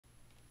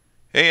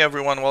Hey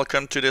everyone,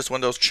 welcome to this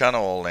Windows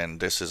channel, and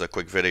this is a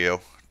quick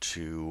video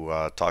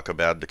to talk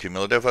about the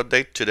cumulative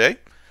update today.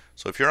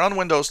 So if you're on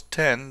Windows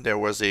 10, there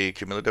was a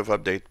cumulative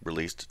update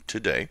released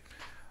today.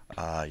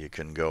 You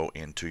can go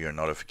into your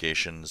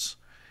notifications,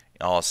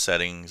 all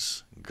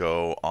settings,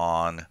 go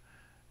on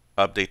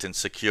update and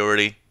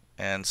security,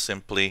 and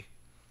simply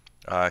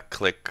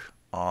click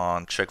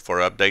on check for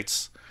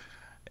updates,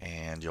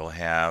 and you'll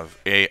have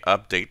a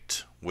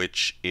update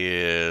which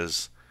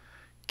is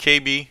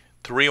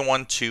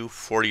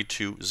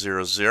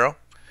KB3124200.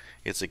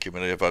 It's a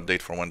cumulative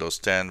update for Windows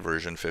 10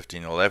 version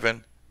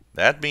 15.11.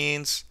 That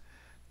means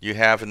you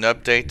have an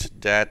update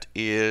that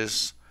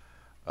is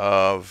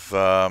of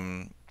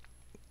for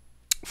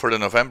the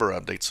November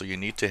update. So you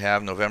need to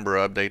have November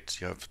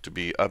update. You have to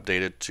be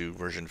updated to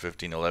version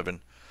 15.11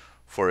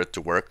 for it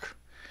to work.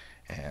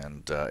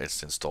 And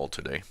it's installed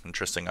today.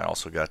 Interesting. I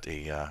also got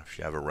a if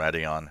you have a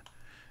Radeon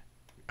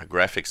a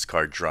graphics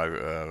card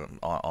driver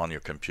on your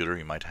computer,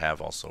 you might have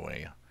also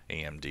a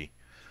AMD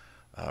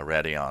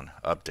Radeon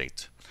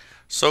update.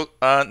 So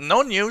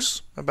no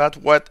news about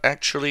what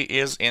actually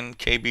is in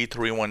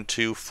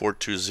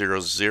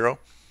KB3124200.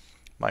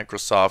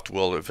 Microsoft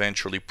will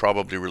eventually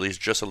probably release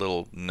just a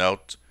little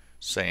note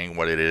saying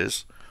what it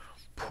is.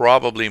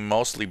 Probably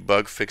mostly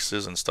bug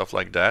fixes and stuff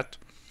like that.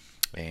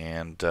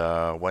 And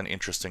one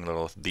interesting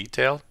little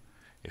detail,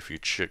 if you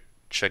check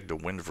the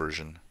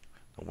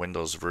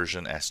Windows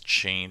version has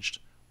changed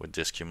with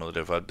this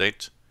cumulative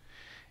update,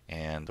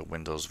 and the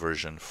Windows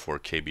version for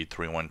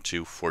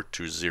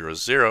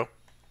KB3124200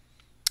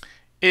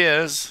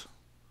 is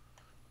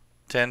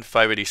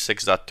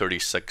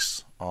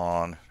 10.586.36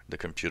 on the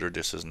computer.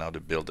 This is now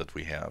the build that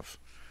we have.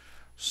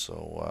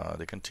 So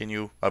they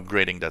continue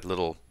upgrading that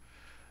little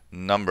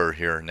number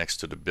here next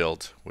to the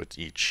build with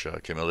each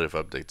cumulative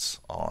updates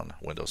on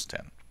Windows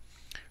 10.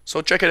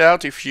 So check it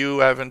out if you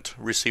haven't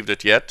received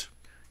it yet.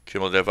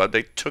 Cumulative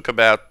update took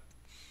about,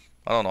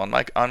 I don't know,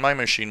 on my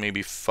machine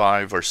maybe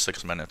 5 or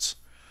 6 minutes.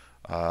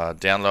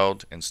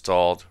 Download,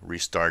 installed,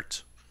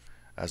 restart,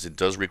 as it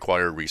does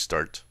require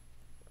restart,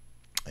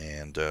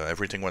 and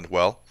everything went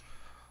well.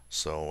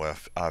 So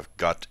if I've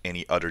got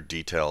any other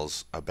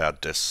details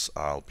about this,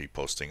 I'll be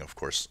posting, of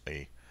course,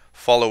 a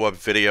follow-up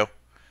video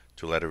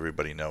to let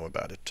everybody know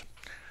about it.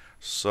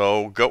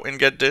 So go and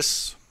get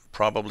this,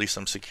 probably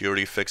some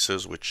security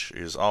fixes, which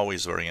is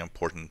always very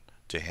important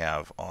to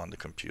have on the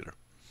computer.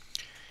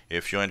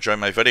 If you enjoy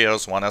my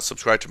videos, why not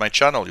subscribe to my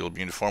channel? You'll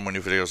be informed when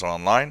new videos are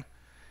online.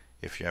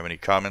 If you have any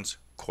comments,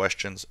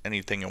 questions,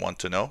 anything you want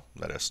to know,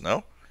 let us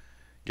know.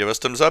 Give us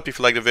thumbs up if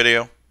you like the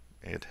video.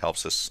 It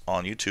helps us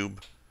on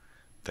YouTube.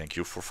 Thank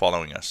you for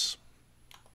following us.